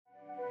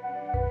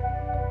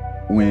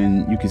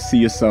when you can see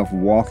yourself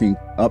walking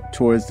up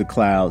towards the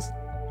clouds,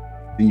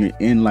 and you're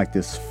in like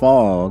this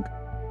fog,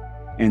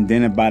 and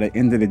then by the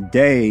end of the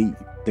day,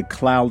 the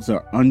clouds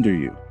are under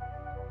you.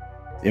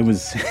 It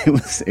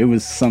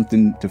was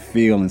something to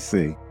feel and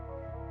see.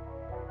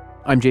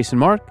 I'm Jason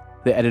Mark,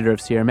 the editor of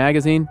Sierra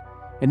Magazine,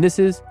 and this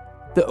is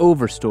The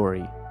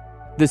Overstory,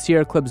 the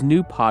Sierra Club's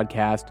new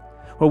podcast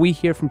where we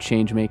hear from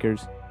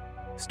changemakers,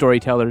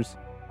 storytellers,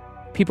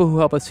 people who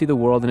help us see the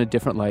world in a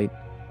different light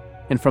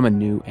and from a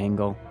new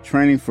angle.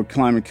 Training for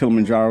climbing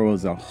Kilimanjaro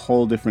is a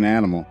whole different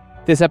animal.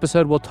 This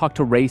episode, we'll talk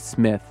to Ray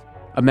Smith,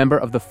 a member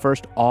of the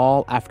first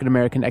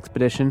all-African-American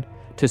expedition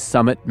to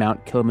summit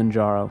Mount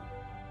Kilimanjaro.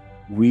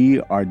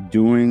 We are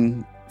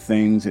doing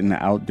things in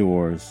the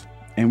outdoors,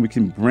 and we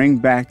can bring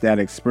back that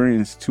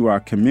experience to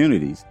our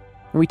communities.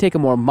 And we take a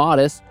more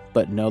modest,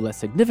 but no less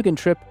significant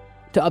trip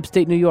to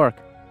upstate New York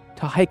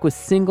to hike with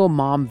single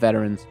mom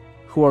veterans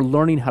who are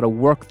learning how to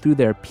work through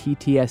their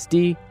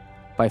PTSD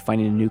by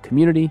finding a new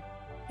community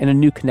and a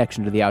new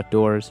connection to the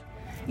outdoors.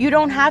 You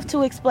don't have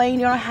to explain.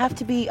 You don't have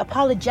to be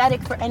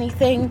apologetic for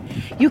anything.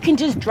 You can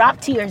just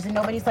drop tears and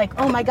nobody's like,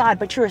 oh my God,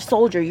 but you're a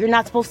soldier. You're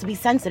not supposed to be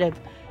sensitive.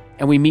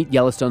 And we meet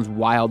Yellowstone's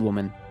wild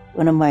woman.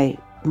 One of my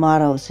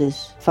mottos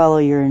is follow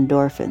your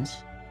endorphins.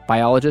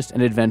 Biologist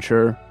and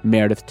adventurer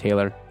Meredith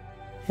Taylor.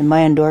 And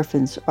my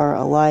endorphins are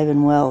alive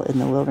and well in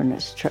the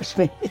wilderness, trust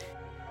me.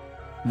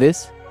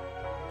 This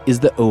is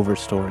The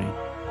Overstory.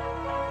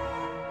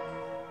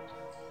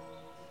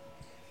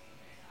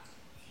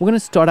 We're going to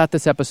start out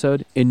this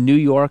episode in New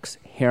York's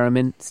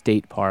Harriman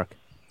State Park.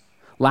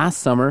 Last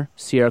summer,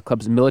 Sierra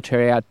Club's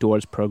Military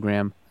Outdoors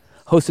program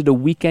hosted a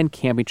weekend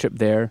camping trip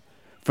there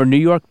for New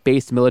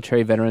York-based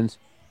military veterans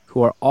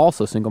who are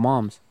also single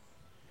moms.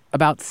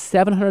 About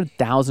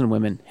 700,000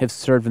 women have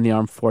served in the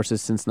armed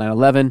forces since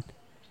 9/11,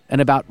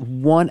 and about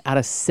 1 out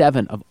of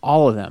 7 of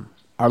all of them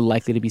are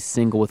likely to be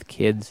single with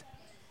kids.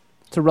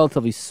 It's a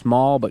relatively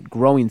small but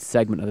growing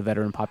segment of the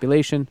veteran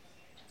population,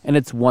 and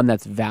it's one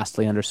that's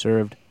vastly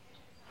underserved.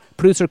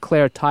 Producer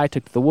Claire Ty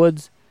took to the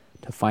woods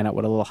to find out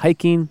what a little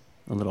hiking,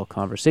 a little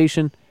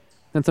conversation,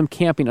 and some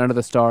camping under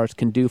the stars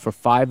can do for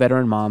 5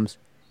 veteran moms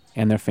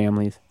and their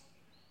families.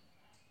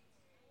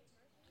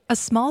 A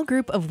small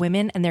group of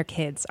women and their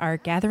kids are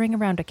gathering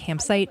around a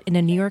campsite in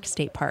a New York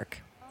State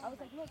park.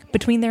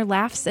 Between their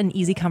laughs and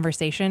easy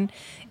conversation,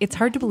 it's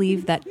hard to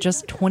believe that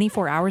just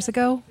 24 hours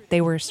ago,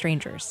 they were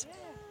strangers.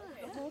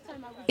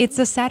 It's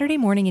a Saturday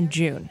morning in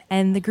June,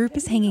 and the group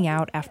is hanging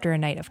out after a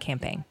night of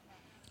camping.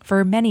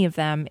 For many of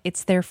them,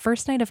 it's their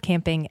first night of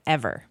camping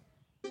ever.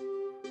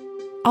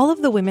 All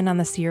of the women on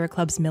the Sierra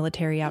Club's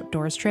military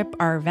outdoors trip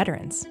are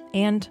veterans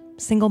and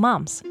single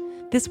moms.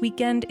 This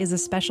weekend is a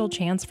special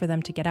chance for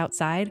them to get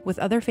outside with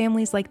other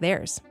families like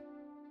theirs.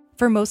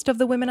 For most of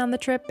the women on the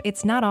trip,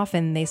 it's not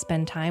often they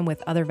spend time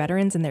with other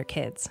veterans and their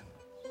kids.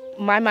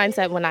 My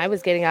mindset when I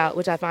was getting out,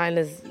 which I find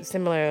is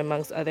similar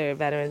amongst other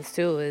veterans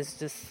too, is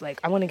just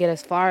like I want to get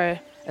as far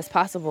as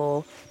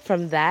possible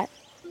from that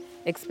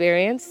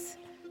experience.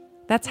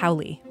 That's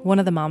Howley, one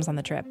of the moms on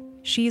the trip.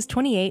 She's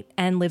 28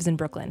 and lives in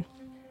Brooklyn.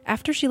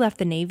 After she left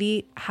the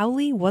Navy,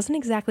 Howley wasn't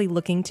exactly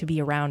looking to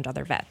be around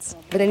other vets.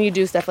 But then you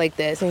do stuff like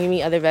this and you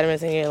meet other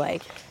veterans and you're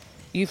like,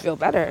 you feel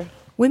better.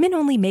 Women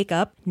only make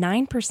up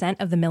 9%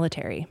 of the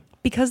military.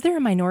 Because they're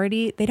a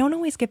minority, they don't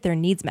always get their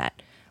needs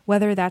met,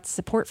 whether that's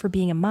support for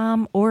being a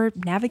mom or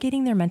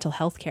navigating their mental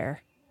health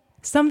care.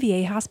 Some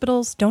VA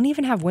hospitals don't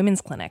even have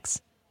women's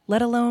clinics,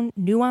 let alone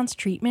nuanced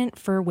treatment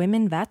for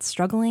women vets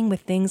struggling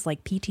with things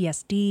like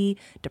PTSD,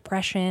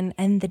 depression,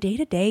 and the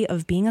day-to-day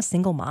of being a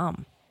single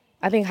mom.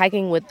 I think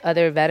hiking with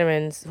other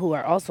veterans who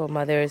are also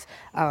mothers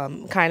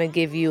kind of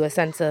give you a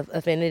sense of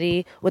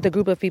affinity with a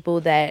group of people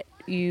that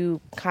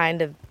you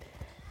kind of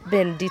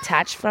been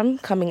detached from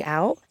coming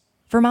out.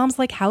 For moms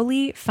like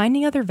Howley,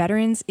 finding other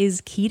veterans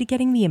is key to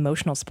getting the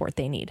emotional support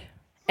they need.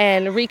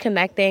 And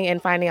reconnecting and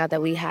finding out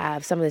that we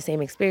have some of the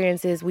same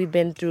experiences. We've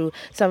been through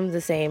some of the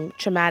same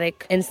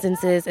traumatic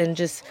instances and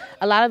just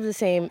a lot of the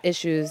same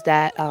issues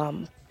that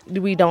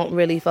we don't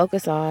really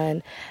focus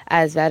on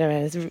as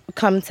veterans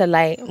come to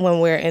light when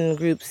we're in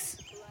groups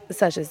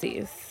such as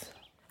these.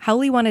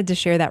 Howley wanted to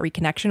share that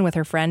reconnection with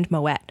her friend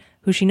Moet,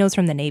 who she knows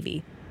from the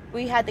Navy.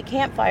 We had the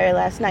campfire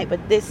last night,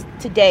 but this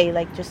today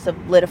just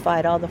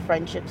solidified all the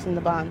friendships and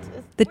the bonds.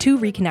 The two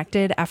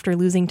reconnected after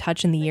losing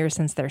touch in the years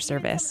since their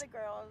service.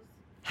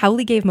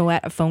 Howley gave Moet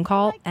a phone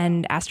call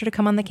and asked her to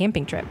come on the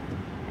camping trip.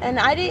 And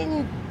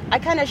I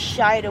kind of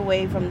shied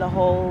away from the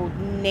whole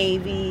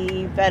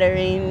Navy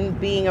veteran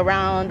being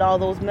around all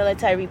those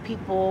military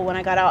people. When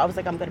I got out, I was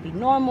like, I'm going to be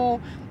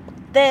normal.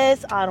 I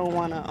don't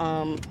want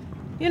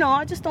to,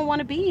 I just don't want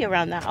to be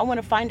around that. I want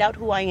to find out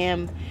who I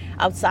am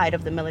outside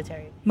of the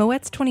military.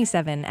 Moet's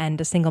 27 and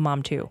a single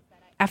mom too.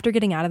 After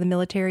getting out of the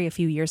military a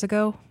few years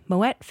ago,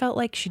 Moet felt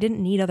like she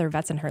didn't need other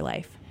vets in her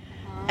life.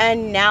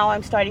 And now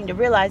I'm starting to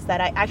realize that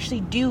I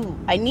actually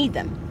I need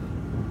them.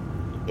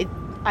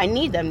 I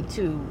need them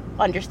to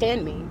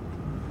understand me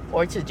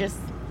or to just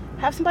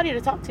have somebody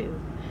to talk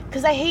to.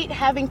 Because I hate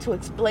having to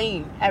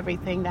explain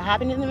everything that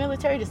happened in the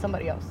military to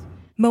somebody else.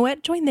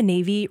 Moet joined the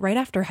Navy right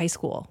after high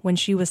school when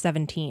she was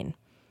 17.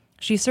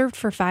 She served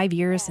for 5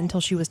 years until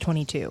she was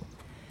 22.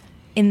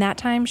 In that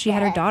time, she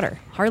had her daughter,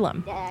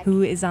 Harlem,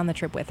 who is on the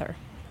trip with her.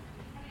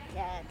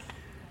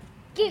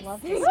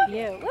 Love this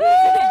view.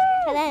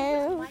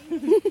 Hello.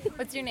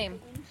 What's your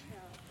name?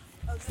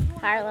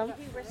 Harlem.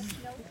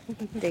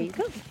 There you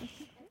go.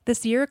 The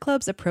Sierra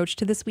Club's approach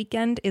to this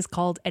weekend is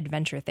called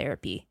adventure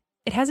therapy.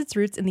 It has its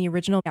roots in the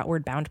original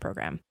Outward Bound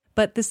program,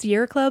 but the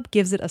Sierra Club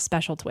gives it a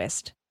special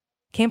twist.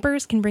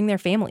 Campers can bring their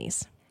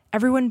families.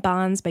 Everyone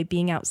bonds by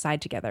being outside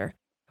together,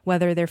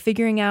 whether they're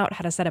figuring out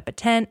how to set up a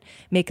tent,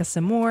 make a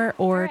s'more,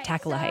 or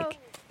tackle a hike,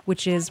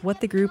 which is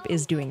what the group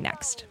is doing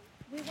next.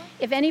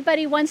 If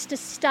anybody wants to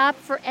stop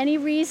for any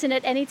reason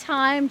at any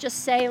time,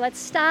 just say, let's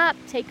stop,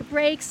 take a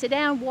break, sit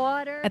down,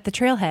 water. At the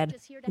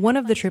trailhead, one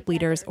of the trip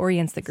leaders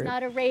orients the group. It's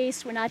not a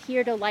race. We're not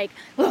here to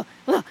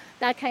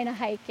that kind of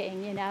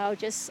hiking,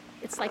 just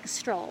it's like a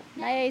stroll.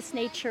 Nice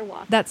nature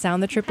walk. That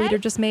sound the trip leader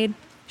just made,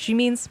 she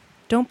means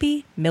don't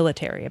be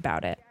military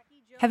about it.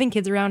 Having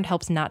kids around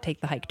helps not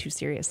take the hike too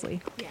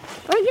seriously.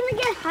 We're gonna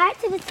get high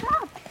to the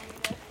top.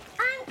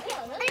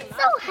 I'm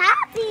so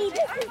happy.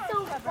 This is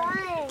so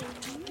fun.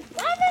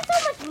 Why is there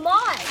so much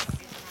moss?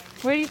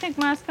 Where do you think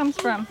moss comes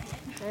from?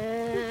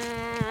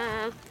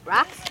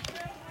 Rocks.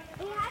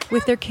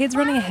 With their kids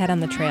running ahead on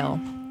the trail,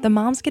 the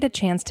moms get a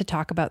chance to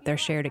talk about their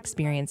shared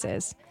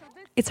experiences.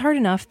 It's hard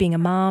enough being a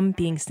mom,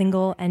 being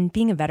single, and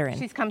being a veteran.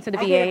 She's come to the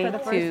VA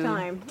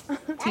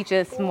to teach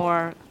us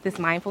more this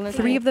mindfulness.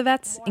 3 of the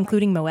vets,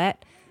 including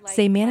Moet,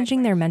 say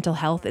managing their mental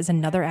health is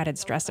another added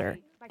stressor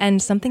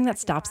and something that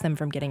stops them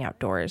from getting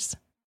outdoors.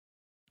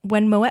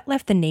 When Moet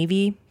left the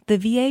Navy, the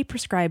VA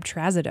prescribed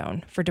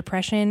trazodone for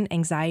depression,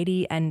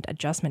 anxiety, and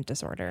adjustment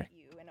disorder.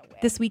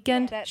 This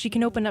weekend, she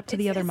can open up to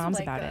the other moms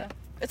about it.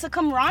 It's a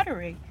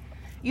camaraderie.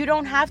 You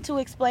don't have to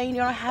explain.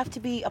 You don't have to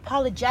be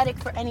apologetic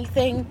for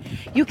anything.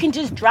 You can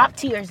just drop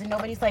tears and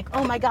nobody's like,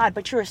 oh my God,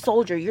 but you're a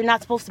soldier. You're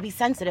not supposed to be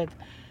sensitive.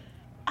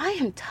 I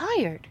am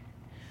tired.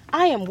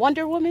 I am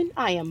Wonder Woman.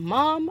 I am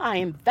mom. I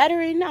am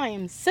veteran. I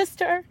am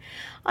sister.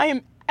 I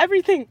am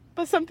everything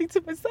but something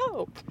to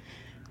myself.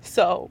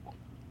 So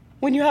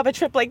when you have a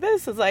trip like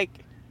this, it's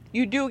like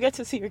you do get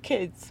to see your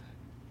kids.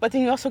 But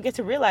then you also get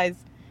to realize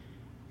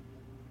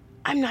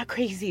I'm not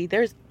crazy.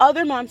 There's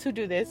other moms who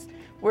do this.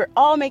 We're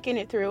all making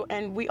it through,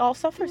 and we all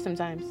suffer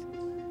sometimes.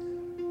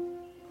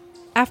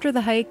 After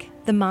the hike,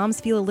 the moms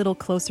feel a little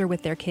closer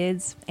with their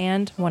kids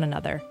and one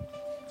another.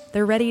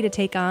 They're ready to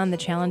take on the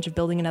challenge of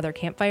building another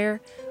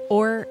campfire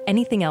or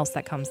anything else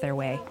that comes their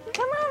way.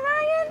 Come on,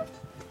 Ryan.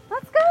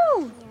 Let's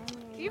go.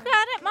 You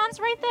got it. Mom's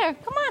right there.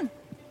 Come on.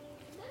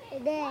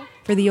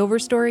 For The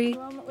Overstory,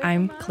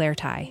 I'm Claire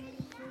Ty.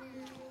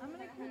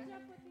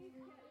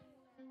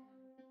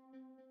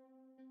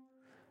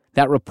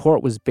 That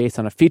report was based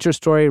on a feature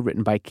story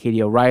written by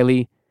Katie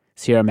O'Reilly,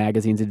 Sierra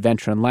Magazine's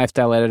adventure and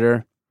lifestyle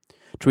editor.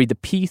 To read the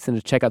piece and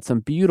to check out some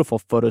beautiful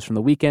photos from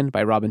the weekend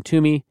by Robin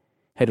Toomey,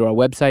 head to our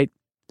website,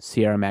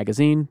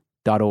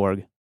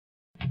 sierramagazine.org.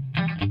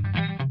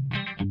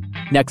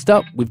 Next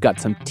up, we've got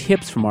some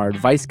tips from our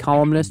advice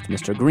columnist,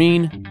 Mr.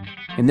 Green.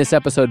 In this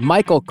episode,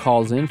 Michael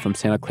calls in from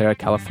Santa Clara,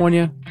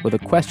 California, with a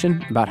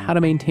question about how to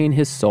maintain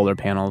his solar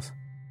panels.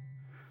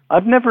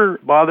 I've never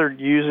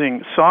bothered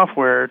using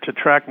software to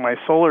track my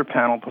solar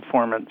panel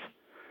performance.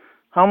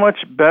 How much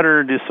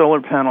better do solar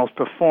panels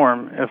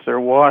perform if they're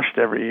washed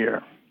every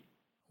year?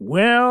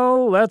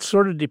 Well, that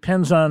sort of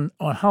depends on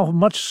how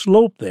much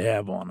slope they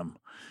have on them.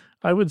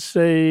 I would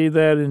say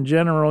that in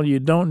general, you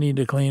don't need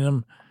to clean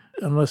them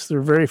unless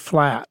they're very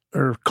flat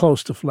or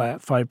close to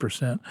flat,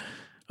 5%.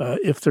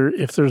 If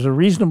there's a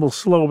reasonable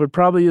slope, it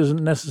probably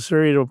isn't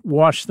necessary to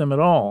wash them at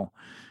all.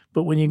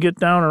 But when you get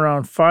down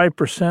around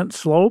 5%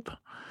 slope,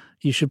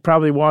 you should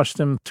probably wash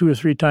them 2 or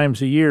 3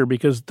 times a year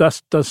because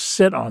dust does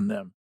sit on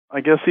them. I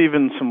guess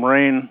even some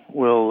rain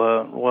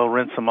will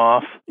rinse them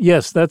off.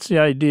 Yes, that's the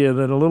idea,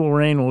 that a little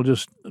rain will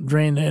just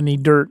drain any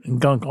dirt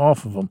and gunk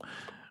off of them.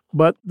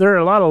 But there are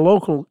a lot of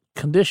local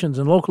conditions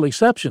and local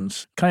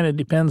exceptions. Kind of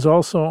depends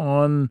also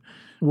on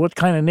what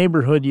kind of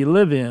neighborhood you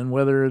live in,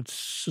 whether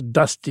it's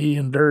dusty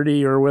and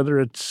dirty or whether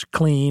it's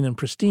clean and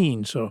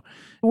pristine. So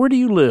where do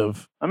you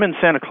live? I'm in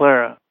Santa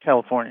Clara,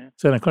 California.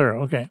 Santa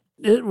Clara, okay.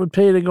 It would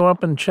pay to go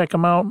up and check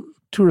them out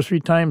 2 or 3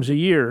 times a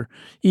year,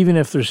 even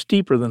if they're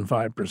steeper than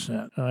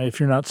 5%. If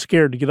you're not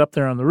scared to get up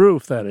there on the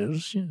roof, that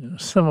is.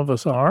 Some of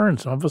us are and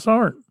some of us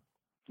aren't.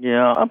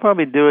 Yeah, I'll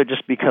probably do it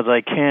just because I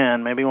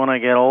can. Maybe when I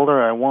get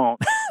older, I won't.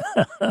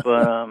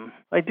 But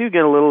I do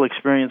get a little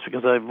experience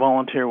because I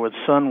volunteer with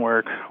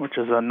Sunwork, which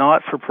is a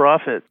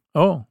not-for-profit.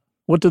 Oh,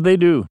 what do they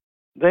do?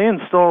 They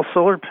install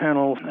solar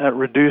panels at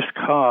reduced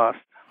cost.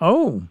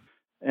 Oh.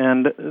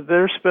 And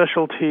their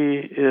specialty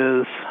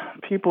is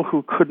people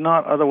who could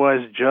not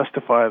otherwise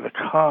justify the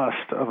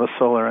cost of a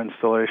solar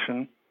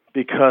installation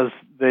because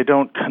they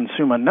don't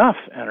consume enough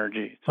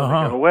energy. So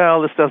they go,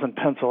 well, this doesn't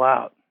pencil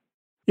out.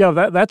 Yeah,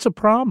 that's a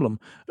problem.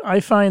 I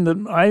find that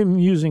I'm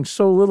using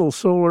so little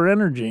solar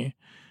energy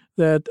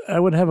that I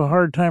would have a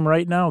hard time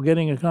right now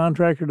getting a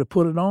contractor to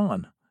put it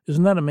on.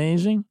 Isn't that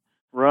amazing?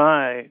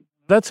 Right.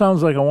 That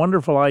sounds like a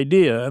wonderful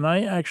idea, and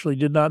I actually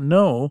did not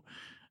know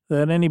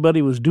that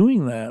anybody was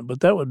doing that,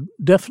 but that would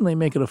definitely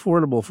make it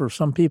affordable for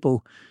some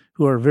people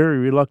who are very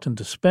reluctant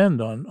to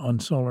spend on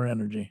solar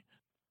energy.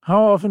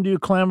 How often do you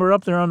clamber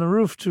up there on the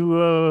roof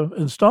to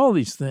install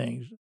these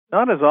things?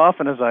 Not as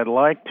often as I'd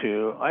like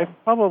to. I've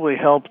probably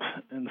helped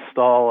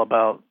install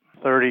about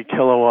 30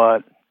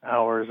 kilowatt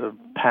hours of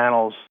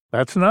panels.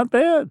 That's not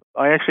bad.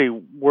 I actually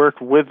work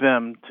with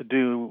them to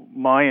do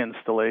my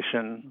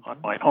installation on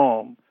my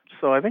home.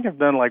 So I think I've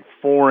done like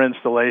 4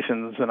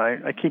 installations, and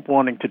I keep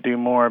wanting to do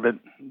more, but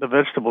the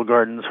vegetable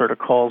garden sort of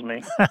calls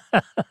me.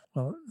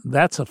 Well,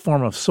 that's a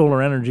form of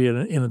solar energy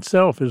in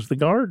itself, is the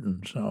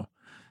garden. So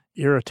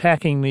you're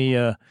attacking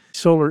the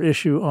solar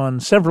issue on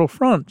several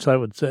fronts, I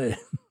would say.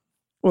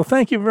 Well,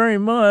 thank you very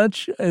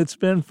much. It's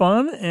been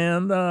fun,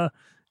 and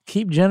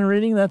keep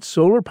generating that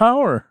solar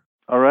power.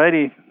 All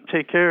righty.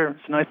 Take care.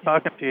 It's nice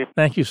talking to you.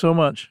 Thank you so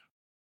much.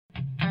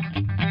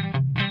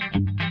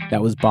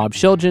 That was Bob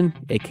Shilgen,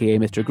 a.k.a.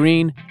 Mr.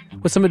 Green,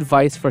 with some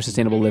advice for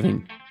sustainable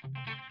living.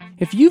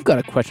 If you've got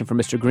a question for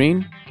Mr.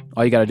 Green,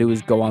 all you got to do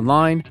is go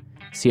online,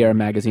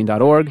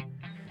 sierramagazine.org,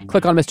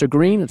 click on Mr.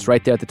 Green. It's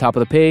right there at the top of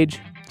the page.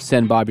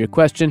 Send Bob your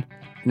question,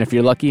 and if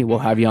you're lucky, we'll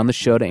have you on the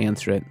show to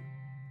answer it.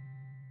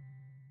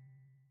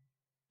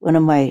 One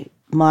of my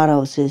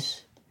mottos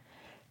is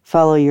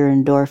follow your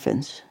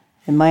endorphins.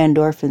 And my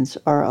endorphins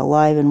are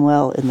alive and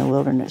well in the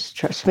wilderness,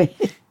 trust me.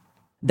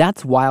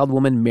 That's wild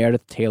woman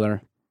Meredith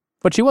Taylor.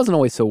 But she wasn't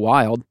always so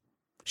wild.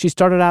 She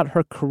started out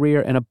her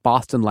career in a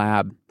Boston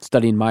lab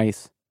studying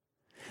mice.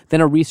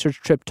 Then a research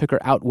trip took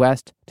her out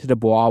west to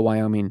Dubois,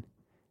 Wyoming.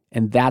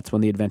 And that's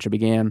when the adventure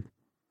began.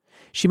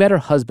 She met her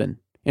husband,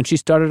 and she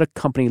started a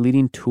company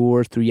leading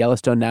tours through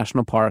Yellowstone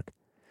National Park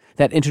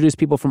that introduced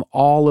people from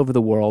all over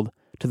the world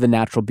to the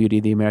natural beauty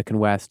of the American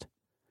West,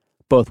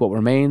 both what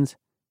remains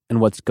and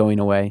what's going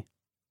away.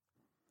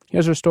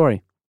 Here's her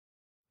story.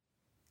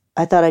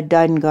 I thought I'd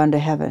died and gone to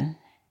heaven.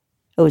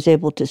 I was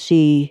able to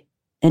see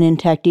an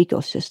intact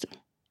ecosystem.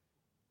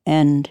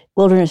 And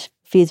wilderness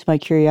feeds my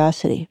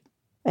curiosity.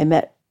 I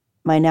met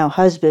my now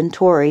husband,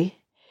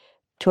 Tori.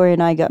 Tori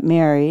and I got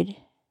married.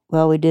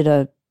 Well, we did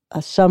a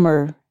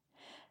summer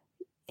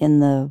in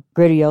the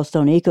greater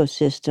Yellowstone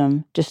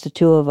ecosystem, just the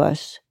two of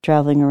us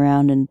traveling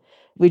around, and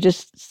we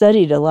just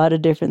studied a lot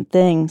of different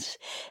things.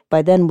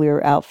 By then we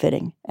were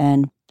outfitting,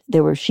 and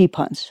there were sheep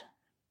hunts,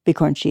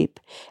 bighorn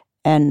sheep,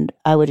 and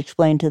I would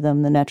explain to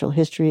them the natural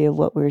history of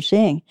what we were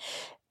seeing.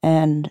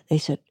 And they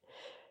said,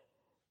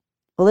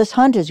 well, this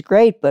hunt is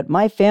great, but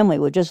my family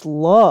would just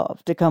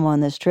love to come on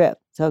this trip.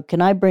 So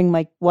can I bring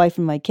my wife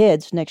and my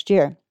kids next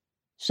year?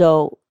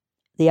 So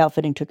the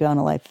outfitting took on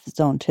a life of its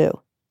own, too.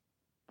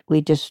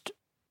 We just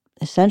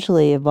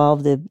essentially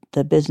evolved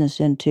the business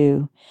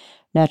into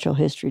natural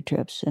history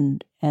trips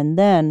and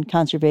then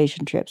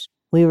conservation trips.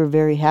 We were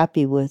very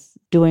happy with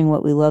doing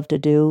what we love to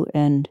do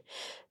and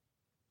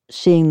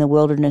seeing the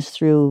wilderness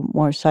through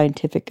more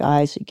scientific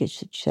eyes, I guess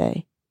you'd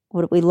say.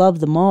 What we love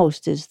the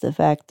most is the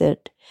fact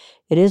that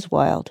it is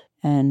wild,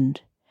 and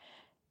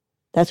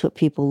that's what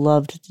people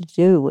loved to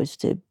do, was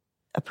to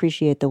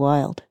appreciate the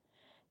wild.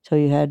 So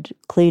you had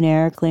clean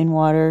air, clean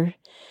water.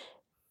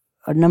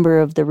 A number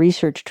of the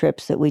research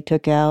trips that we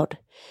took out,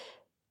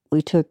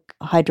 we took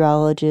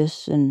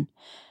hydrologists and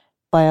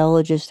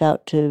biologists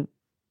out to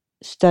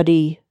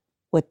study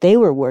what they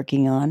were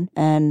working on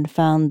and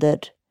found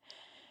that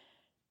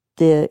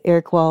the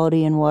air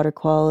quality and water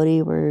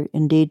quality were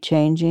indeed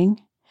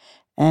changing.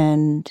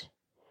 And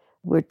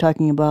we're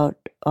talking about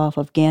off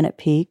of Gannett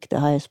Peak, the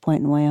highest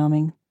point in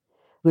Wyoming.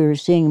 We were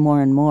seeing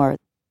more and more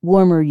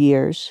warmer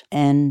years,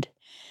 and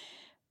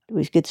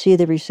we could see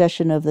the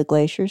recession of the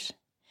glaciers.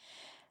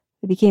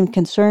 We became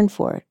concerned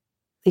for it.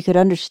 We could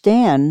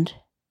understand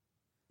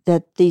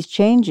that these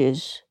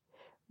changes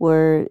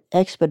were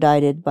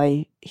expedited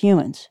by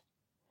humans.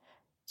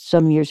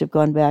 Some years have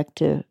gone back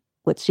to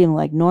what seemed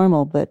like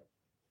normal, but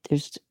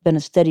there's been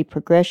a steady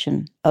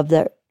progression of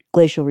that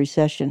glacial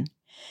recession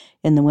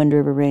in the Wind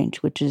River Range,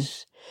 which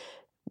is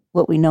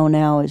what we know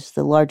now is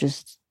the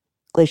largest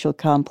glacial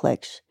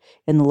complex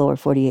in the lower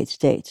 48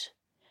 states.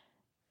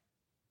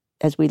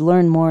 As we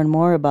learn more and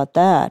more about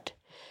that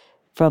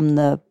from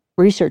the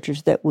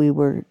researchers that we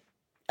were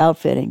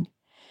outfitting,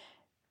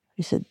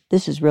 we said,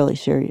 this is really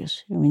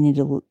serious, and we need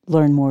to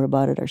learn more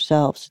about it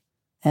ourselves.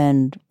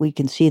 And we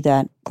can see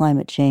that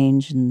climate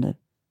change and the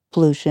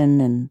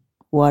pollution and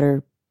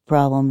water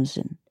problems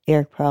and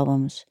air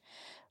problems,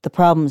 the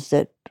problems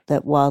that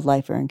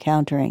wildlife are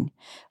encountering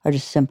are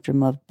just a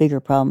symptom of bigger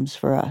problems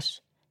for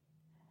us.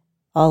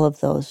 All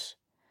of those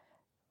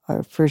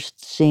are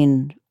first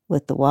seen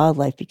with the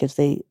wildlife because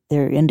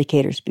they're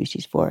indicator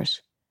species for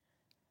us.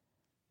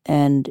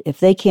 And if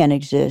they can't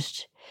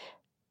exist,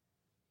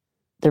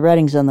 the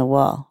writing's on the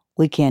wall.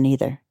 We can't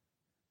either.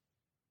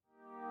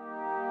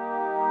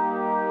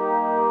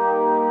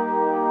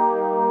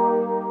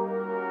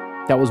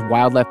 That was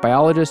wildlife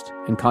biologist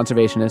and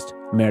conservationist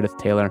Meredith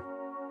Taylor.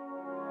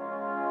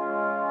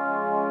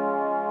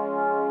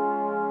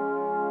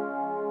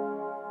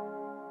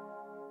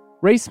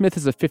 Ray Smith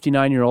is a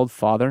 59-year-old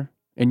father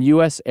a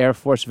U.S. Air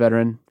Force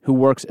veteran who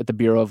works at the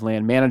Bureau of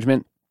Land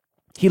Management.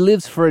 He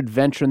lives for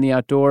adventure in the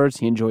outdoors.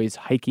 He enjoys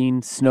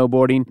hiking,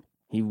 snowboarding.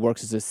 He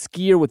works as a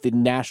skier with the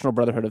National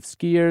Brotherhood of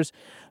Skiers,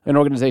 an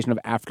organization of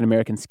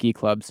African-American ski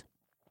clubs.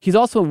 He's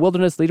also a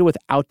wilderness leader with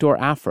Outdoor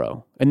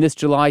Afro. And this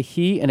July,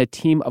 he and a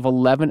team of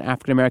 11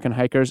 African-American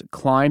hikers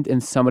climbed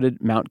and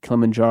summited Mount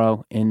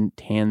Kilimanjaro in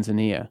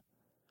Tanzania.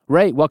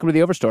 Ray, welcome to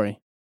The Overstory.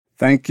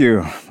 Thank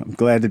you. I'm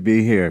glad to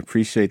be here.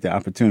 Appreciate the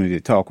opportunity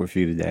to talk with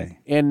you today.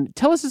 And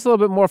tell us just a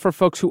little bit more for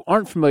folks who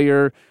aren't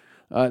familiar.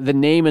 The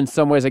name in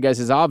some ways, I guess,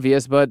 is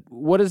obvious, but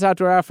what is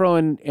Outdoor Afro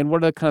and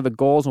what are the kind of the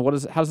goals and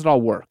how does it all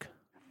work?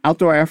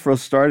 Outdoor Afro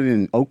started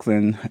in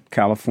Oakland,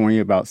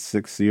 California about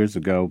 6 years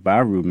ago by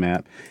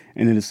RootMap,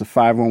 and it is a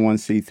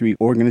 501c3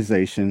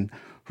 organization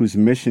whose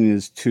mission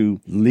is to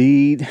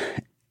lead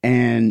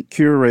and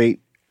curate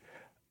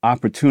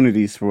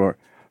opportunities for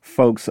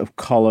folks of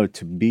color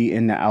to be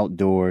in the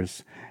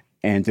outdoors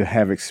and to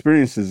have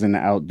experiences in the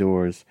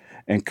outdoors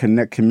and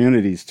connect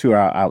communities to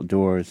our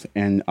outdoors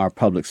and our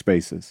public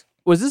spaces.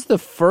 Was this the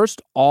first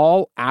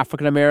all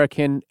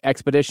African-American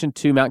expedition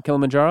to Mount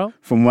Kilimanjaro?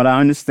 From what I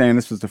understand,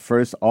 this was the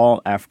first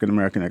all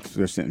African-American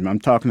expedition. I'm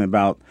talking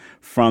about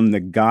from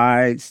the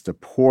guides, the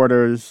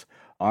porters,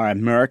 our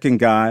American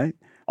guide,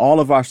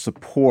 all of our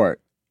support.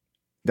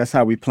 That's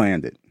how we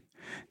planned it.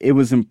 It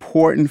was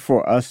important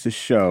for us to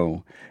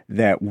show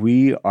that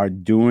we are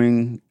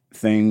doing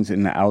things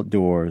in the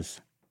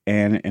outdoors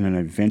and in an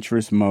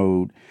adventurous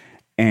mode,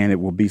 and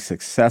it will be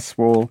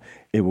successful,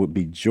 it will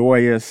be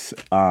joyous,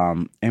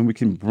 and we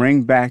can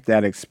bring back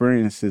that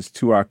experiences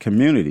to our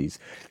communities.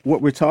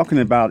 What we're talking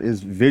about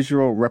is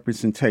visual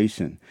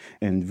representation,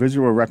 and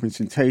visual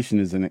representation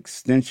is an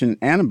extension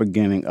and a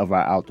beginning of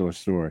our outdoor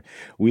story.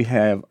 We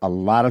have a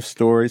lot of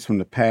stories from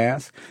the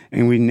past,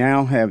 and we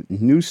now have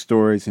new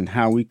stories in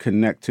how we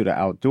connect to the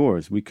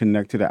outdoors. We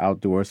connect to the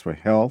outdoors for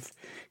health,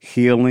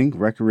 healing,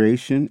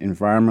 recreation,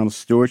 environmental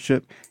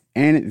stewardship,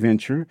 and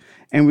adventure.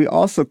 And we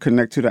also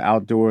connect to the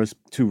outdoors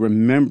to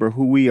remember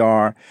who we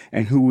are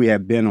and who we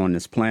have been on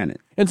this planet.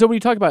 And so when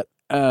you talk about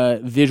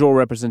visual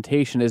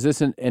representation, is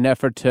this an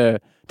effort to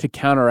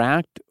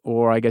counteract,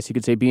 or I guess you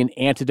could say be an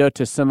antidote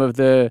to some of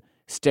the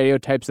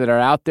stereotypes that are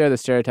out there, the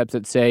stereotypes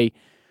that say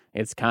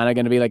it's kind of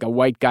going to be like a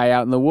white guy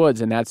out in the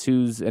woods and that's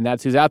who's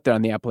out there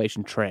on the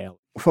Appalachian Trail?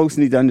 Folks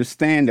need to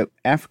understand that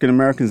African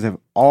Americans have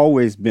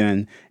always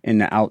been in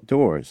the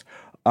outdoors.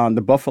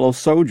 The Buffalo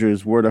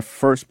Soldiers were the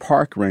first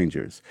park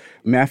rangers.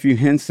 Matthew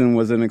Henson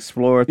was an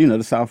explorer,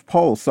 the South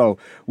Pole. So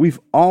we've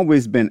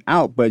always been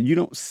out, but you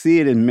don't see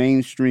it in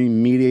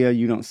mainstream media.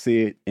 You don't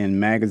see it in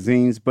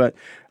magazines. But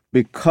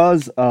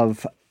because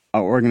of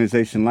an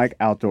organization like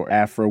Outdoor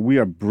Afro, we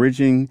are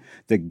bridging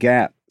the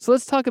gap. So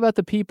let's talk about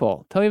the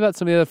people. Tell me about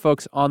some of the other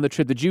folks on the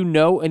trip. Did you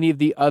know any of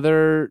the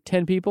other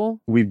 10 people?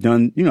 We've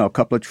done, a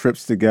couple of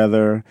trips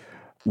together.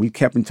 We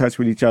kept in touch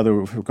with each other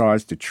with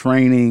regards to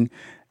training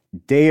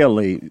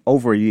daily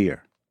over a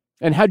year.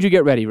 And how'd you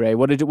get ready, Ray?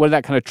 What did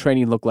that kind of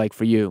training look like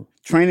for you?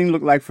 Training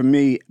looked like for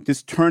me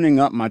just turning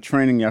up my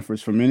training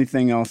efforts from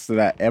anything else that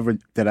I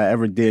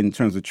ever did in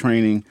terms of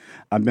training.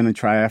 I've been a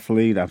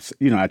triathlete.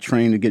 I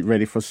trained to get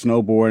ready for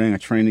snowboarding. I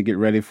trained to get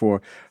ready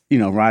for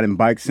riding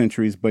bike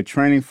centuries. But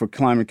training for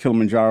climbing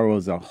Kilimanjaro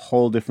is a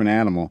whole different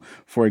animal.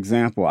 For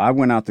example, I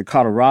went out to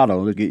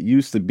Colorado to get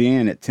used to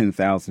being at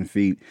 10,000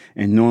 feet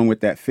and knowing what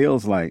that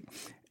feels like.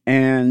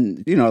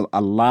 And,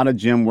 a lot of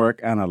gym work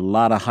and a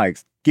lot of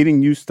hikes,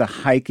 getting used to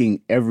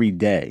hiking every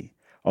day,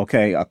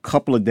 a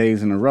couple of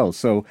days in a row.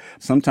 So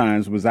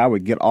sometimes I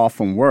would get off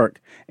from work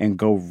and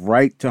go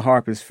right to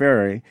Harpers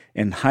Ferry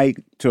and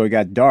hike till it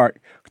got dark,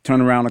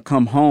 turn around and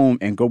come home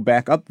and go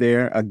back up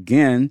there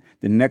again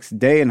the next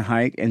day and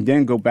hike, and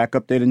then go back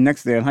up there the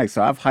next day and hike.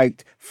 So I've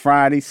hiked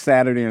Friday,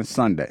 Saturday, and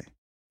Sunday.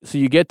 So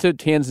you get to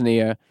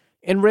Tanzania.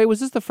 And Ray, was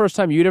this the first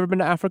time you'd ever been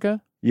to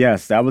Africa?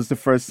 Yes, that was the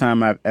first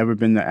time I've ever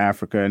been to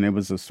Africa, and it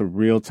was a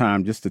surreal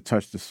time just to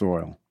touch the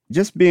soil.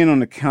 Just being on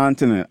the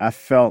continent, I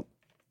felt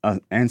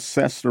an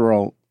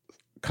ancestral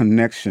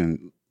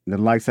connection, the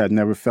likes I'd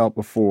never felt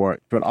before,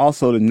 but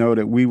also to know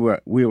that we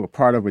were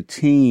part of a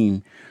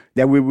team,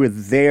 that we were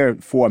there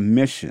for a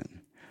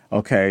mission,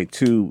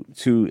 to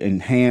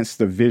enhance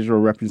the visual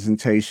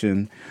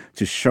representation,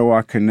 to show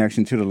our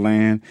connection to the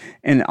land,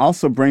 and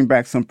also bring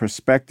back some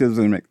perspectives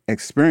and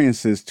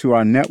experiences to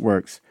our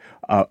networks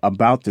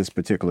about this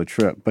particular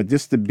trip. But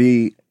just to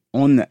be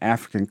on the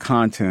African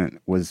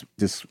continent was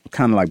just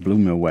kind of like blew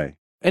me away.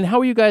 And how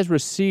were you guys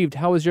received?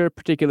 How was your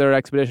particular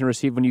expedition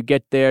received when you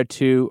get there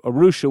to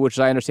Arusha, which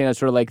I understand is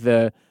sort of like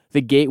the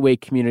gateway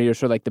community or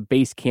sort of like the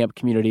base camp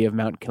community of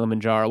Mount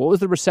Kilimanjaro? What was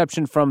the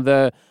reception from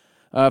the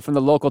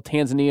local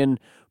Tanzanian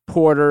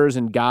porters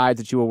and guides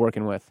that you were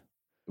working with?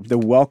 The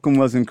welcome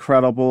was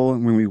incredible.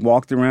 When we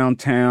walked around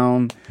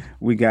town,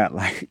 we got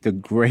like the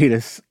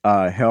greatest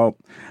help.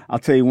 I'll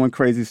tell you one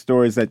crazy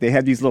story is that they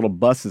have these little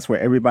buses where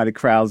everybody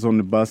crowds on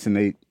the bus and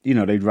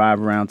they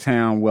drive around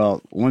town.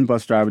 Well, one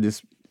bus driver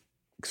just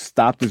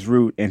stopped his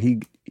route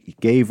and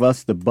gave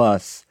us the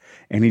bus,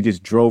 and he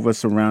just drove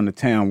us around the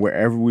town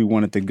wherever we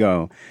wanted to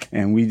go.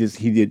 And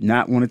he did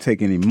not want to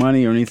take any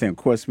money or anything. Of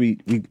course, we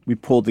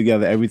pulled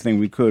together everything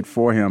we could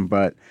for him,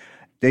 but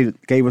they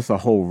gave us a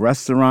whole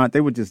restaurant.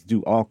 They would just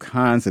do all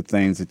kinds of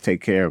things to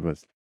take care of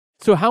us.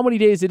 So how many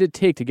days did it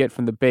take to get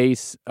from the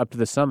base up to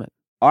the summit?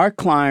 Our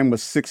climb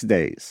was 6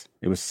 days.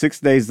 It was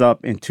 6 days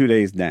up and 2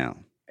 days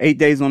down. 8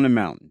 days on the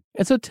mountain.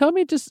 And so tell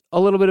me just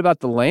a little bit about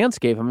the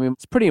landscape. I mean,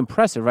 it's pretty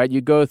impressive, right?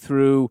 You go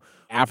through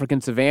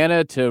African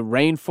savanna to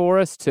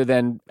rainforest to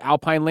then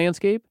alpine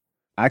landscape.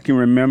 I can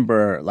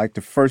remember like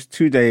the first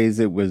 2 days,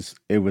 it was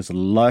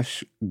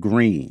lush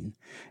green.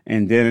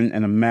 And then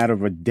in a matter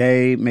of a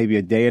day, maybe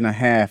a day and a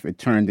half, it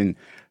turned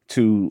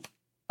into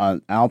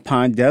an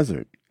alpine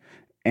desert.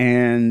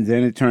 And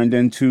then it turned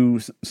into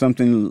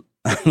something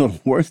a little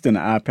worse than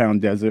an alpine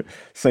desert,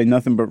 say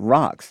nothing but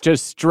rocks.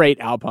 Just straight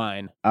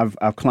alpine.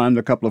 I've climbed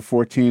a couple of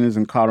 14ers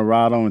in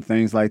Colorado and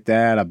things like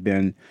that. I've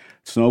been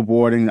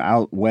snowboarding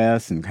out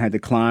west and had to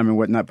climb and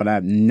whatnot, but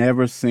I've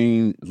never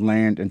seen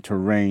land and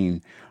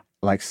terrain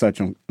like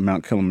such on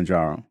Mount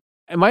Kilimanjaro.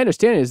 And my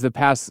understanding is the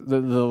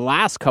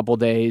last couple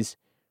days,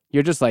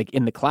 you're just like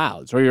in the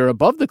clouds or you're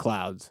above the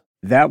clouds.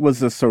 That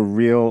was a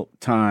surreal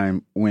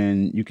time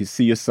when you could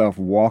see yourself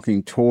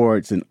walking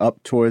towards and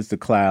up towards the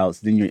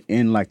clouds. Then you're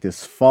in like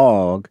this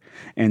fog.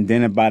 And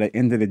then by the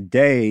end of the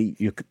day,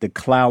 the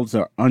clouds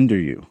are under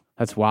you.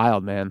 That's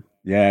wild, man.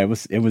 Yeah, it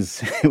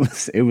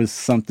was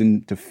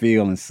something to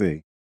feel and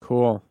see.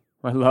 Cool.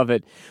 I love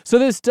it. So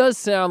this does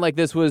sound like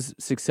this was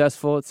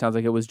successful. It sounds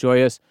like it was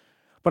joyous.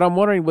 But I'm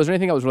wondering, was there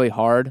anything that was really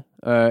hard?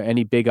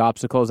 Any big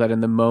obstacles that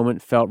in the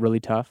moment felt really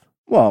tough?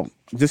 Well,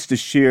 just the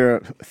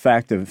sheer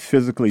fact of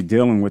physically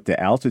dealing with the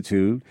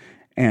altitude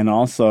and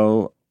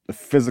also the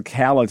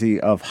physicality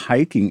of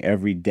hiking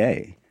every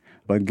day.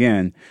 But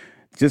again,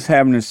 just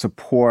having the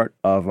support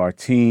of our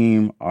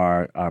team,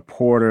 our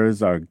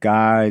porters, our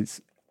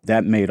guides,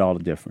 that made all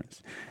the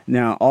difference.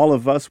 Now, all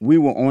of us, we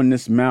were on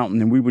this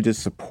mountain and we were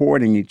just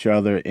supporting each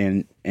other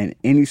in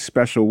any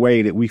special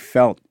way that we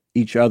felt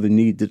each other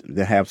needed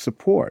to have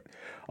support.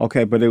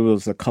 Okay, but it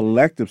was a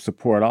collective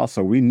support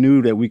also. We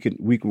knew that we could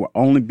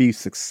only be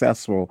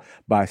successful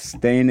by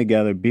staying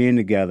together, being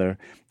together.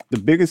 The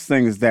biggest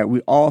thing is that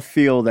we all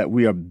feel that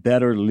we are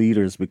better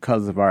leaders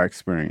because of our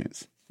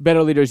experience.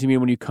 Better leaders, you mean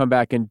when you come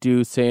back and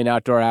do, say, an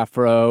outdoor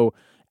Afro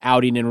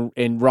outing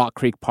in Rock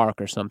Creek Park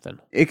or something?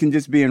 It can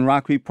just be in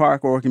Rock Creek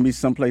Park, or it can be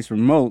someplace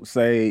remote,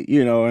 say,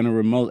 in a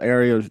remote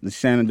area of the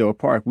Shenandoah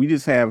Park. We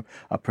just have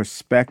a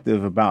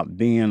perspective about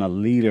being a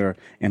leader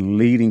and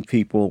leading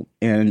people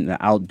in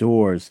the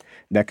outdoors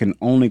that can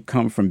only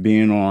come from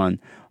being on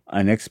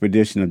an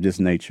expedition of this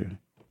nature.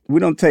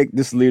 We don't take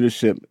this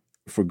leadership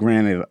for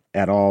granted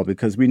at all,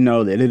 because we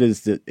know that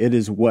it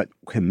is what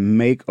can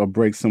make or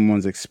break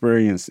someone's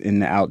experience in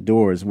the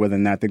outdoors, whether or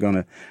not they're going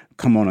to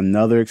come on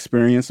another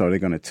experience, or they're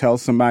going to tell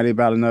somebody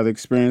about another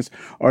experience,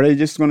 or they're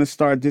just going to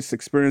start just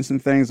experiencing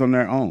things on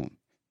their own.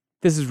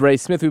 This is Ray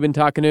Smith we've been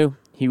talking to.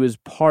 He was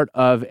part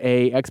of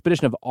an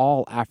expedition of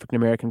all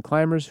African-American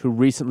climbers who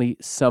recently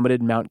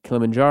summited Mount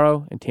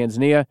Kilimanjaro in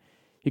Tanzania.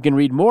 You can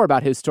read more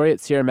about his story at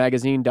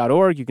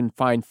sierramagazine.org. You can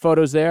find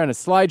photos there and a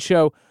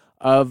slideshow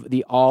of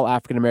the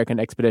all-African-American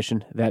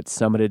expedition that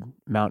summited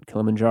Mount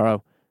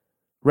Kilimanjaro.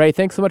 Ray,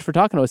 thanks so much for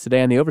talking to us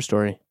today on The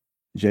Overstory.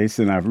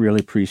 Jason, I really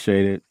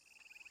appreciate it.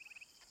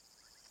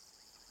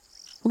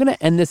 We're going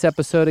to end this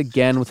episode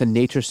again with a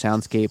nature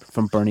soundscape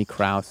from Bernie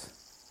Krause.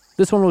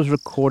 This one was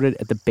recorded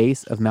at the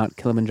base of Mount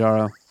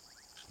Kilimanjaro.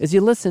 As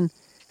you listen,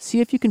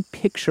 see if you can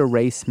picture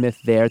Ray Smith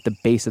there at the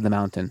base of the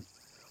mountain,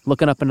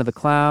 looking up into the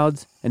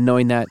clouds and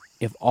knowing that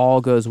if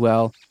all goes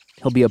well,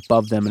 he'll be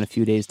above them in a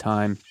few days'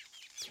 time.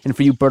 And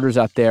for you birders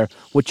out there,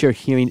 what you're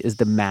hearing is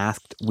the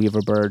masked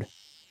weaver bird.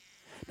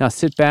 Now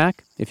sit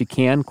back, if you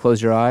can,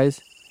 close your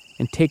eyes,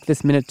 and take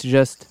this minute to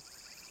just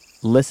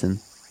listen.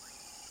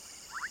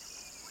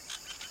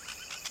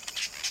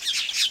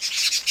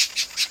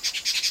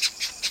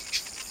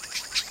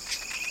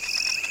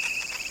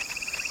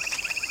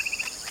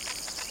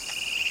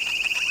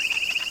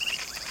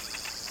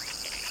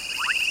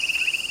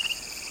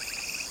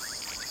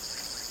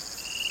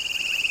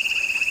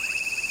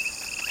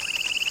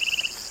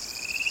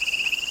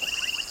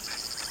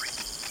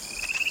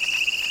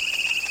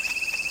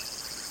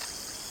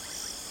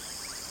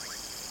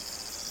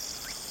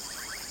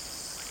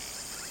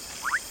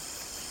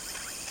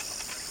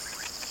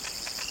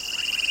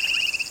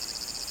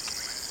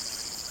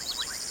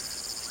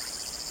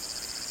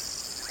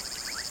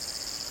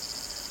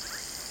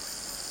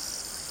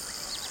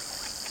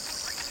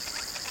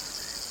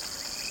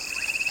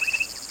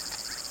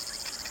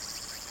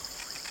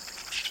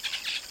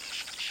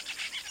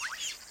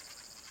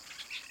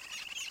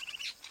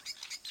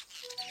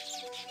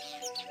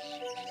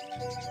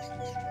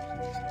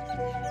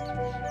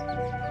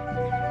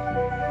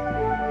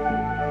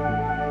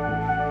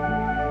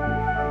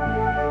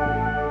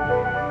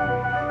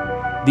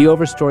 The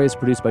Overstory is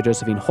produced by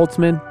Josephine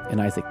Holtzman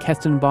and Isaac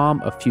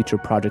Kestenbaum of Future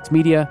Projects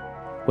Media,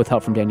 with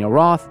help from Daniel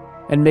Roth,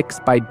 and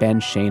mixed by Ben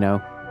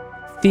Shano.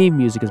 theme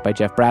music is by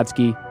Jeff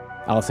Bradsky.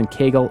 Allison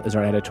Cagle is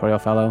our editorial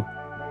fellow.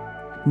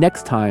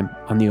 Next time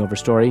on The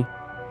Overstory,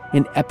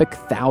 an epic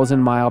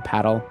 1,000-mile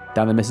paddle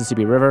down the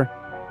Mississippi River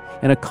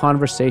and a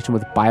conversation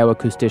with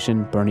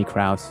bioacoustician Bernie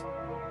Krause.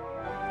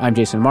 I'm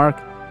Jason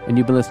Mark, and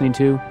you've been listening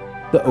to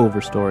The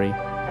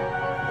Overstory.